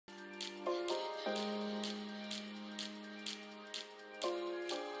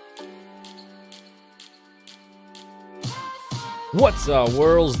What's up,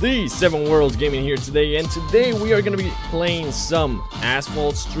 worlds? The 7 Worlds Gaming here today, and today we are going to be playing some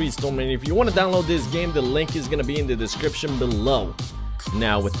Asphalt Street Storm. And if you want to download this game, the link is going to be in the description below.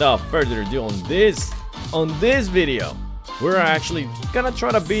 Now, without further ado, on this video, we're actually gonna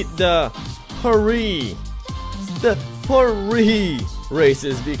try to beat the Paris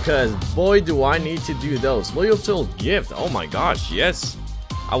races, because boy do I need to do those. Loyal gift, oh my gosh, yes,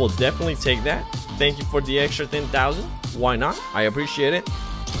 I will definitely take that. Thank you for the extra 10,000. Why not? I appreciate it.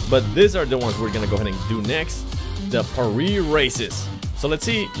 But these are the ones we're gonna go ahead and do next, the Paris races. So let's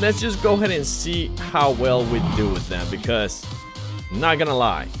just go ahead and see how well we do with them, because not gonna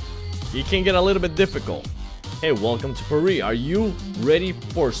lie, it can get a little bit difficult. Hey, welcome to Paris. Are you ready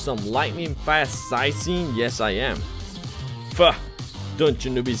for some lightning fast sightseeing? Yes, I am. Fuh. Don't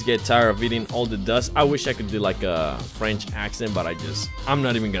you newbies get tired of eating all the dust? I wish I could do like a French accent, but I'm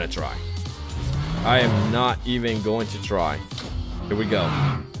not even gonna try. I am not even going to try. Here we go.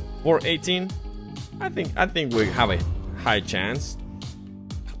 418. I think we have a high chance.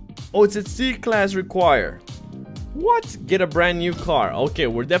 Oh, it's a C-class require. What? Get a brand new car. Okay,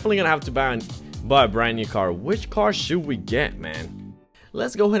 we're definitely gonna have to buy a brand new car. Which car should we get, man?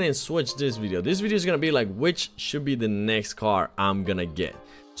 Let's go ahead and switch this video. This video is gonna be like, which should be the next car I'm gonna get.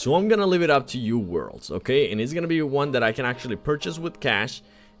 So I'm gonna leave it up to you, worlds, okay? And it's gonna be one that I can actually purchase with cash.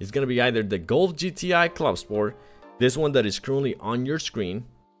 It's gonna be either the Golf GTI Club Sport, this one that is currently on your screen.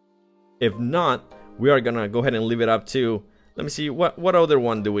 If not, we are gonna go ahead and leave it up to, let me see, what other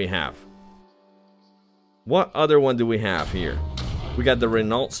one do we have? What other one do we have here? We got the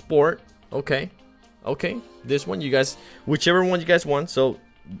Renault Sport. Okay, this one, you guys, whichever one you guys want. So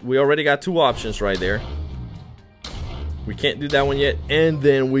we already got two options right there. We can't do that one yet. And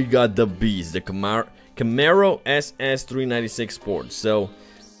then we got the beast, the Camaro SS 396 Sport. So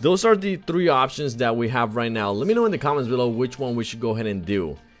those are the three options that we have right now. Let me know in the comments below which one we should go ahead and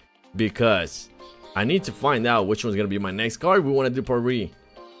do, because I need to find out which one's gonna be my next car if we want to do Paris.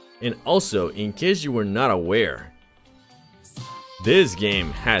 And also, in case you were not aware, this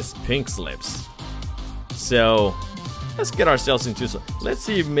game has pink slips. So let's get ourselves into some. Let's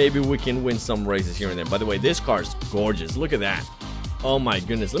see if maybe we can win some races here and there. By the way, this car is gorgeous. Look at that. Oh my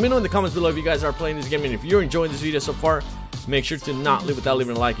goodness. Let me know in the comments below if you guys are playing this game, and if you're enjoying this video so far, make sure to not leave without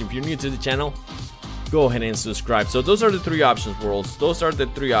leaving a like. If you're new to the channel, go ahead and subscribe. So those are the three options, worlds. Those are the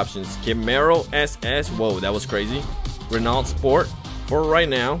three options. Camaro SS. Whoa, that was crazy. Renault Sport for right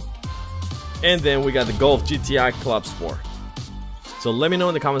now. And then we got the Golf GTI Club Sport. So let me know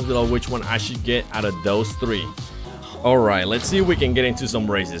in the comments below which one I should get out of those three. Alright, let's see if we can get into some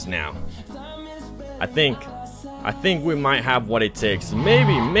races now. I think we might have what it takes.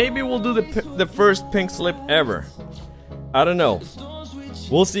 Maybe we'll do the first pink slip ever. I don't know.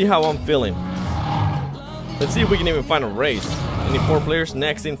 We'll see how I'm feeling. Let's see if we can even find a race. Any 4 players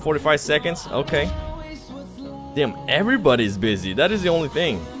next in 45 seconds? Okay. Damn, everybody's busy. That is the only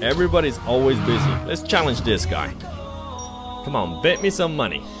thing. Everybody's always busy. Let's challenge this guy. Come on, bet me some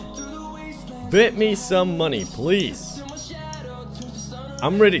money. Bet me some money, please.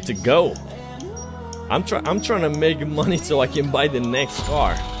 I'm ready to go. I'm trying to make money so I can buy the next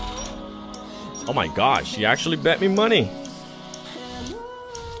car. Oh my gosh, he actually bet me money.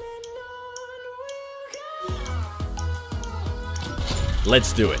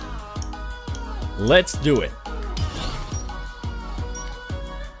 Let's do it. Let's do it.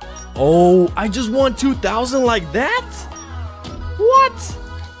 Oh, I just won 2,000 like that? What?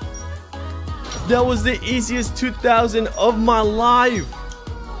 That was the easiest 2,000 of my life.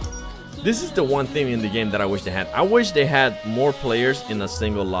 This is the one thing in the game that I wish they had. I wish they had more players in a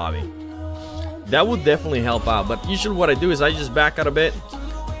single lobby. That would definitely help out. But usually what I do is I just back out a bit,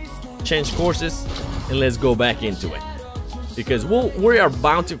 change courses, and let's go back into it. Because we are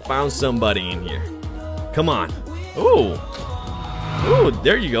bound to find somebody in here. Come on. Ooh. Ooh,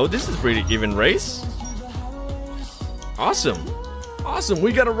 there you go. This is pretty even race. Awesome. Awesome.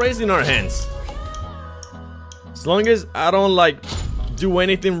 We got a race in our hands. As long as I don't do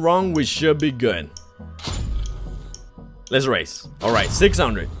anything wrong, we should be good. Let's race. Alright,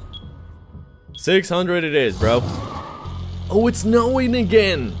 600. 600 it is, bro. Oh, it's snowing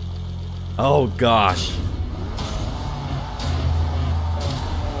again. Oh gosh.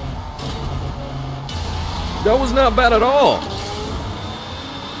 That was not bad at all.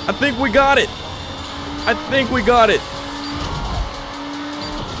 I think we got it. I think we got it.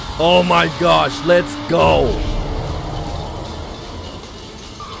 Oh my gosh, let's go.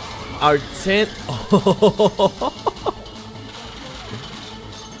 Our 10. Oh.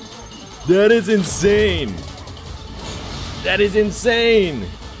 That is insane. That is insane.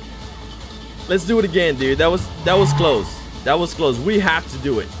 Let's do it again, dude. That was close. That was close. We have to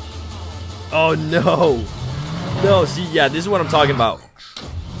do it. Oh, no. No, see, yeah, this is what I'm talking about.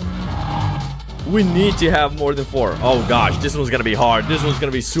 We need to have more than 4. Oh, gosh, this one's gonna be hard. This one's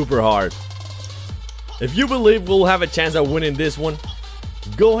gonna be super hard. If you believe we'll have a chance at winning this one,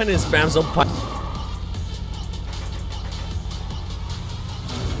 go ahead and spam some pipe.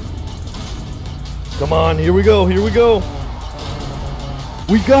 Come on, here we go, here we go.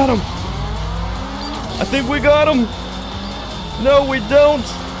 We got him. I think we got him. No, we don't.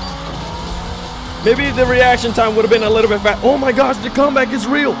 Maybe the reaction time would have been a little bit fast. Oh my gosh, the comeback is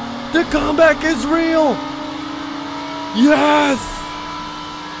real. The comeback is real. Yes.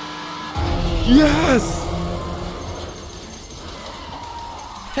 Yes.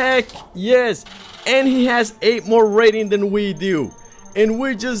 Heck yes. And he has 8 more rating than we do. And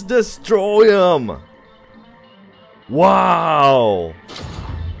we just destroy him. Wow.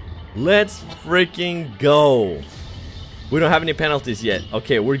 Let's freaking go. We don't have any penalties yet.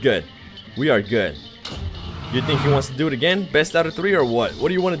 Okay, we're good. We are good. You think he wants to do it again? Best out of 3 or what? What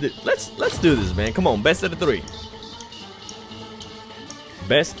do you want to do? Let's do this, man. Come on, best out of 3.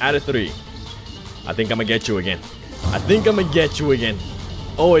 Best out of 3. I think I'm gonna get you again. I think I'm gonna get you again.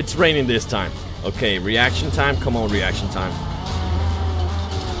 Oh, it's raining this time. Okay, reaction time. Come on, reaction time.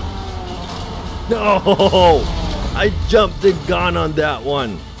 No! I jumped the gun on that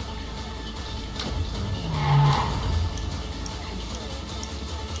one.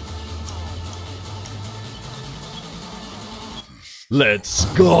 Let's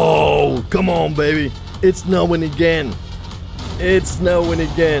go! Come on, baby. It's snowing again. It's snowing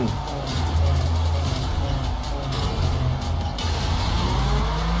again.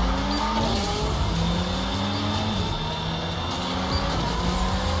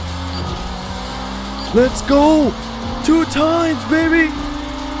 Let's go! 2 times, baby!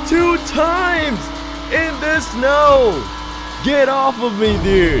 2 times! In the snow! Get off of me,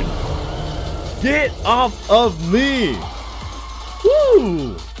 dude! Get off of me!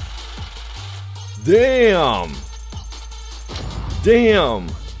 Woo! Damn! Damn!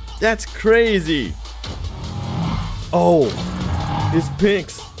 That's crazy! Oh! It's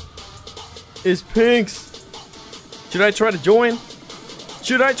Pinks! It's Pinks! Should I try to join?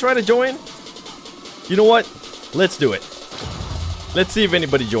 Should I try to join? You know what? Let's do it. Let's see if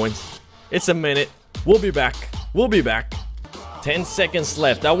anybody joins. It's a minute. We'll be back. We'll be back. 10 seconds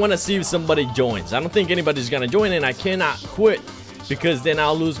left. I want to see if somebody joins. I don't think anybody's gonna join, and I cannot quit because then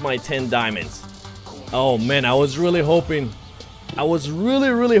I'll lose my 10 diamonds. Oh man, I was really hoping. I was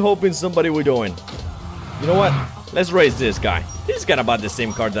really hoping somebody would join. You know what? Let's raise this guy. He's got about the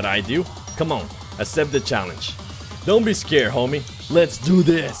same card that I do. Come on, accept the challenge. Don't be scared, homie. Let's do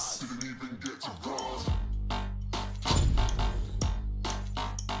this.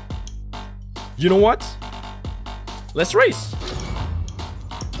 You know what? Let's race.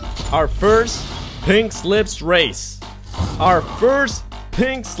 Our first pink slips race. Our first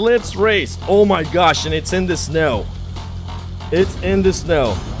pink slips race. Oh my gosh, and it's in the snow. It's in the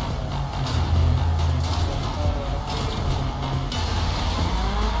snow.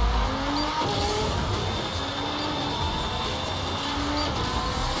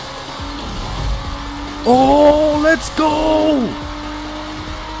 Oh, let's go!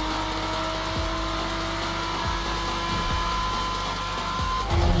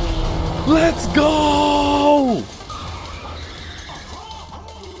 Let's go!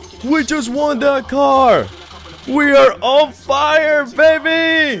 We just won that car! We are on fire,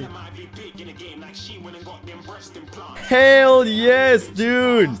 baby! Hell yes,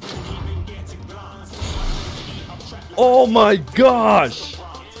 dude! Oh my gosh!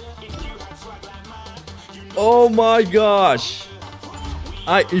 Oh my gosh!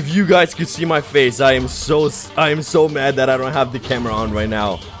 If you guys could see my face, I am so mad that I don't have the camera on right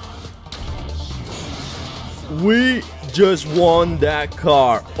now. We just won that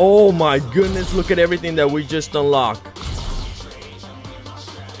car. Oh my goodness, look at everything that we just unlocked.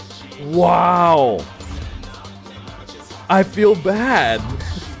 Wow. I feel bad.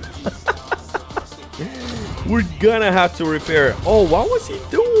 We're gonna have to repair it. Oh, why was he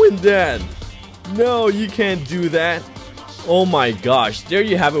doing that? No, you can't do that. Oh my gosh, there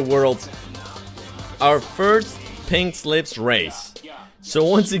you have it, world. Our first pink slips race. So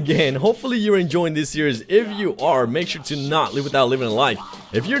once again, hopefully you're enjoying this series. If you are, make sure to not live without leaving a like.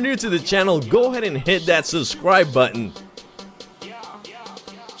 If you're new to the channel, go ahead and hit that subscribe button.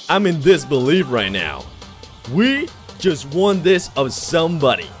 I'm in disbelief right now. We just won this of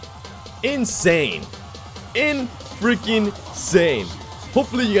somebody. Insane. Freaking insane.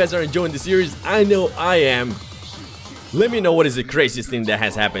 Hopefully you guys are enjoying the series. I know I am. Let me know what is the craziest thing that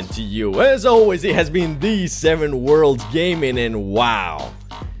has happened to you. As always, it has been the 7 Worlds Gaming, and wow.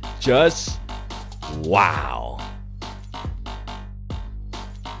 Just wow.